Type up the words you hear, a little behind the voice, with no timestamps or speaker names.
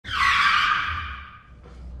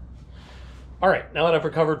All right, now that I've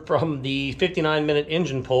recovered from the 59-minute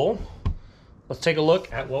engine pull, let's take a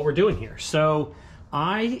look at what we're doing here. So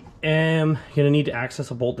I am gonna need to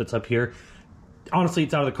access a bolt that's up here. Honestly,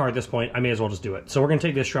 it's out of the car at this point. I may as well just do it. So we're gonna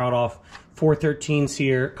take this shroud off, 413s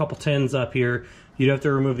here, a couple 10s up here. You'd have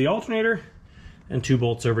to remove the alternator and 2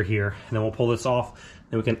 bolts over here. And then we'll pull this off,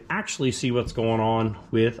 and we can actually see what's going on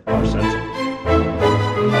with our sensor.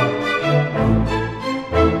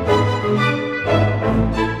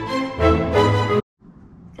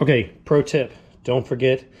 Okay, pro tip, don't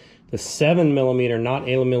forget the 7mm, not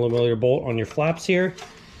 8mm bolt on your flaps here.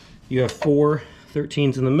 You have 4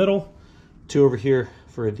 13s in the middle, 2 over here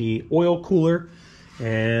for the oil cooler,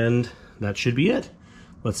 and that should be it.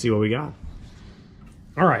 Let's see what we got.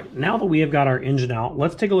 All right, now that we have got our engine out,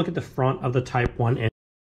 let's take a look at the front of the Type 1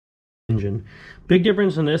 engine. Big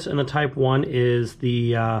difference in this and the Type 1 is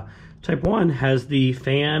the Type 1 has the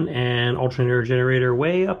fan and alternator generator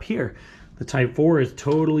way up here. The Type 4 is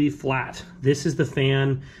totally flat. This is the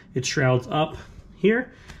fan. It shrouds up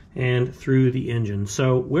here and through the engine.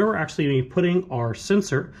 So where we're actually going to be putting our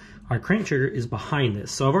sensor, our crank trigger, is behind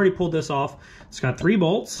this. So I've already pulled this off. It's got 3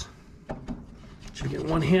 bolts. Should get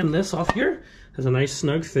one hand this off here. Has a nice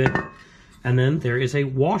snug fit. And then there is a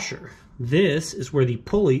washer. This is where the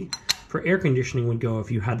pulley for air conditioning would go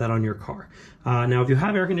if you had that on your car. Now, if you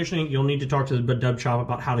have air conditioning, you'll need to talk to the Dubshop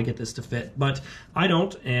about how to get this to fit, but I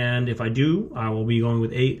don't, and if I do, I will be going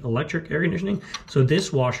with electric air conditioning, so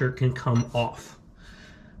this washer can come off.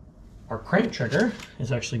 Our crank trigger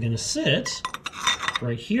is actually going to sit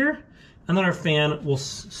right here, and then our fan will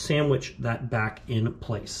sandwich that back in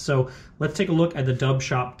place. So let's take a look at the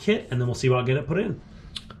Dubshop kit, and then we'll see how I'll get it put in.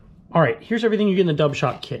 All right, here's everything you get in the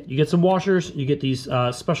Dubshop kit. You get some washers, you get these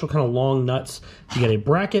special kind of long nuts, you get a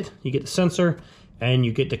bracket, you get the sensor, and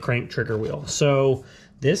you get the crank trigger wheel. So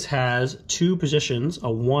this has 2 positions, a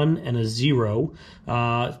 1 and a 0.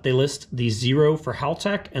 They list the 0 for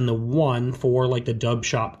Haltech and the 1 for like the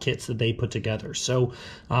Dubshop kits that they put together. So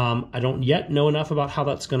I don't yet know enough about how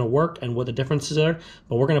that's gonna work and what the differences are,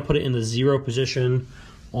 but we're gonna put it in the 0 position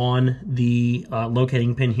on the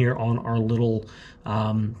locating pin here on our little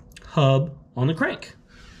hub on the crank.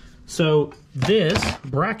 So this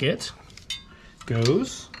bracket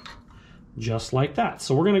goes just like that.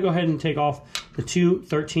 So we're going to go ahead and take off the 2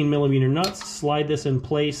 13mm nuts, slide this in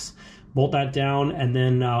place, bolt that down, and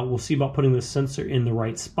then we'll see about putting the sensor in the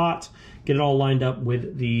right spot, get it all lined up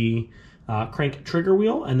with the crank trigger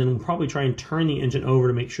wheel, and then we'll probably try and turn the engine over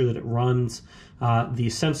to make sure that it runs the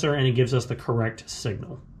sensor and it gives us the correct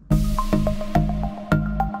signal.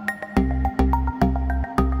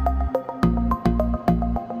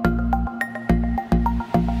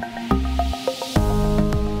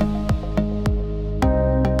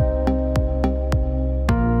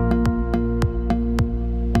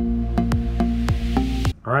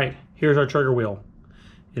 All right, here's our trigger wheel.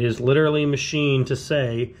 It is literally machined to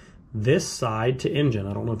say this side to engine.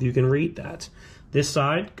 I don't know if you can read that. This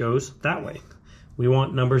side goes that way. We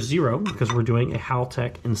want number 0 because we're doing a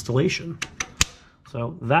Haltech installation.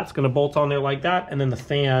 So that's going to bolt on there like that, and then the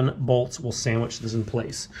fan bolts will sandwich this in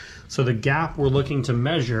place. So the gap we're looking to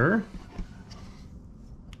measure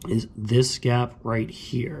is this gap right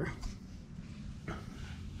here.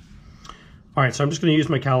 All right, so I'm just going to use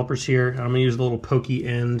my calipers here, and I'm going to use the little pokey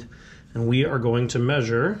end, and we are going to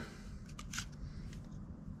measure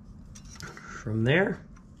from there.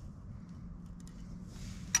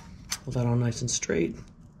 Hold that on nice and straight.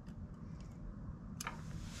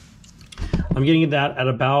 I'm getting that at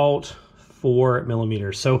about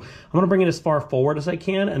 4mm. So I'm going to bring it as far forward as I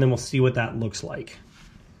can, and then we'll see what that looks like.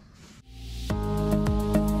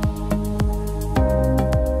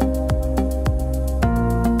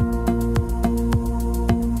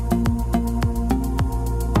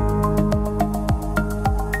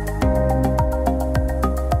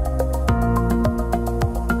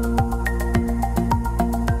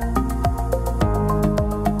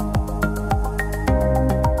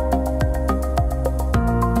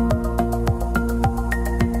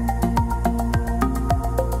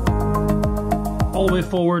 All the way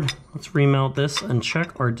forward. Let's remount this and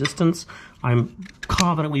check our distance. I'm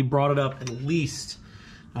confident we brought it up at least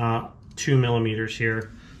 2mm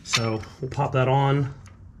here. So we'll pop that on.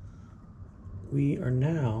 We are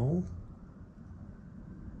now,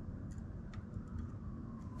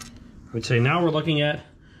 I would say now we're looking at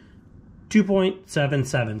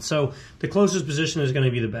 2.77. So the closest position is going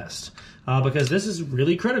to be the best because this is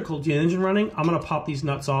really critical to the engine running. I'm going to pop these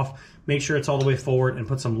nuts off, make sure it's all the way forward, and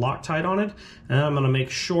put some Loctite on it. And I'm gonna make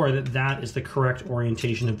sure that that is the correct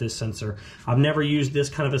orientation of this sensor. I've never used this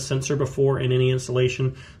kind of a sensor before in any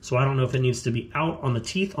installation, so I don't know if it needs to be out on the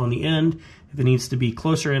teeth on the end, if it needs to be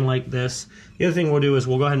closer in like this. The other thing we'll do is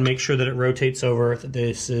we'll go ahead and make sure that it rotates over, that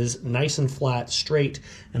this is nice and flat, straight,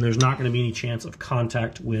 and there's not gonna be any chance of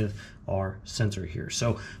contact with our sensor here.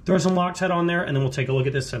 So throw some Loctite on there, and then we'll take a look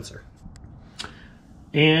at this sensor.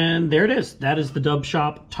 And there it is. That is the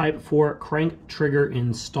Dubshop Type 4 crank trigger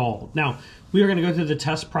installed. Now, we are going to go through the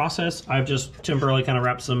test process. I've just temporarily kind of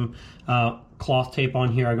wrapped some cloth tape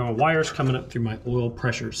on here. I got my wires coming up through my oil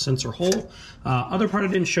pressure sensor hole. Other part I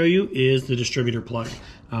didn't show you is the distributor plug.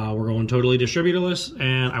 We're going totally distributorless,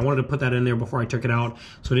 and I wanted to put that in there before I took it out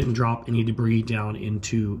so it didn't drop any debris down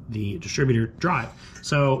into the distributor drive.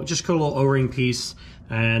 So just cut a little O-ring piece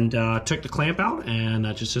and took the clamp out, and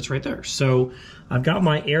that just sits right there. So I've got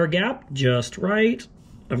my air gap just right.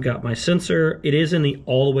 I've got my sensor. It is in the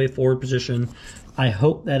all the way forward position. I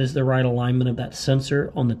hope that is the right alignment of that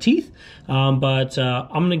sensor on the teeth, but I'm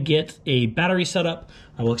gonna get a battery setup.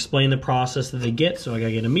 I will explain the process that they get. So I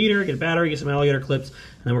gotta get a meter, get a battery, get some alligator clips,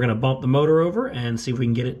 and then we're gonna bump the motor over and see if we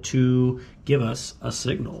can get it to give us a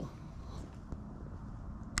signal.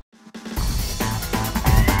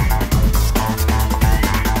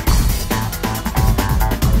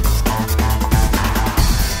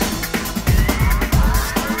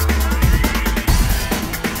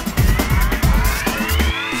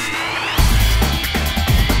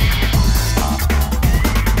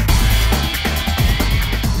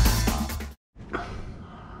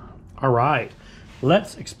 All right,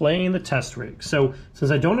 let's explain the test rig. So since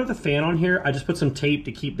I don't have the fan on here, I just put some tape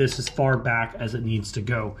to keep this as far back as it needs to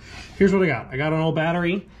go. Here's what I got. I got an old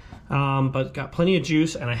battery, but got plenty of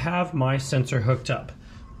juice, and I have my sensor hooked up.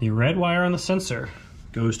 The red wire on the sensor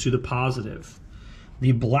goes to the positive.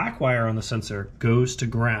 The black wire on the sensor goes to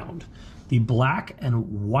ground. The black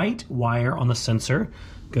and white wire on the sensor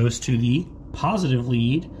goes to the positive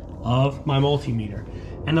lead of my multimeter.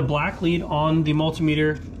 And the black lead on the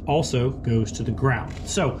multimeter also goes to the ground.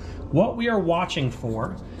 So what we are watching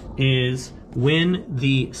for is when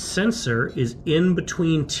the sensor is in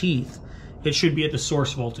between teeth, it should be at the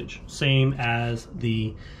source voltage, same as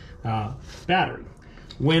the battery.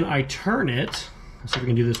 When I turn it, let's see if we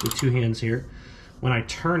can do this with two hands here. When I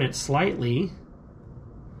turn it slightly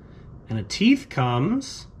and a teeth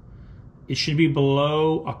comes, it should be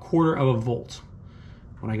below 1/4 volt.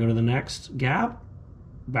 When I go to the next gap,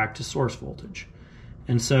 back to source voltage.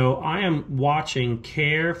 And so I am watching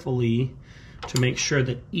carefully to make sure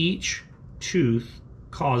that each tooth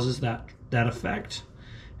causes that effect,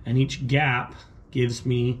 and each gap gives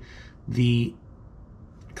me the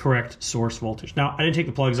correct source voltage. Now, I didn't take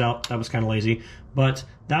the plugs out, that was kind of lazy, but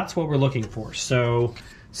that's what we're looking for. So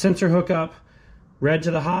sensor hookup, red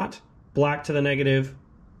to the hot, black to the negative,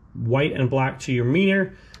 white and black to your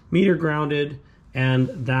meter, meter grounded, and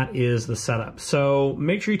that is the setup. So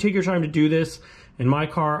make sure you take your time to do this. In my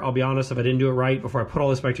car, I'll be honest, if I didn't do it right before I put all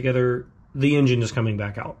this back together, the engine is coming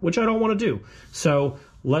back out, which I don't want to do. So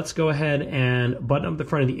let's go ahead and button up the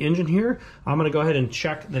front of the engine here. I'm going to go ahead and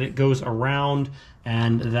check that it goes around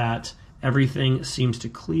and that everything seems to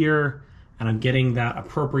clear, and I'm getting that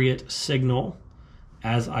appropriate signal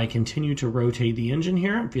as I continue to rotate the engine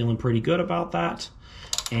here. I'm feeling pretty good about that,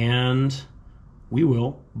 and we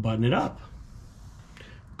will button it up.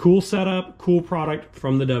 Cool setup, cool product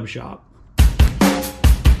from the Dubshop.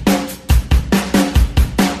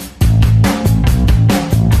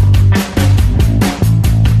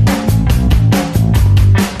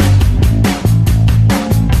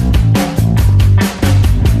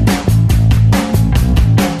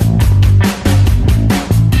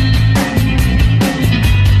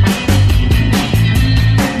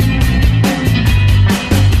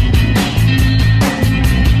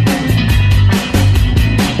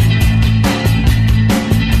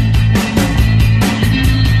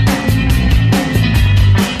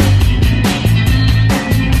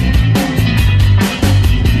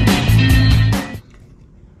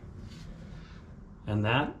 And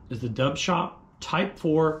that is the Dubshop Type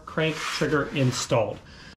 4 crank trigger installed.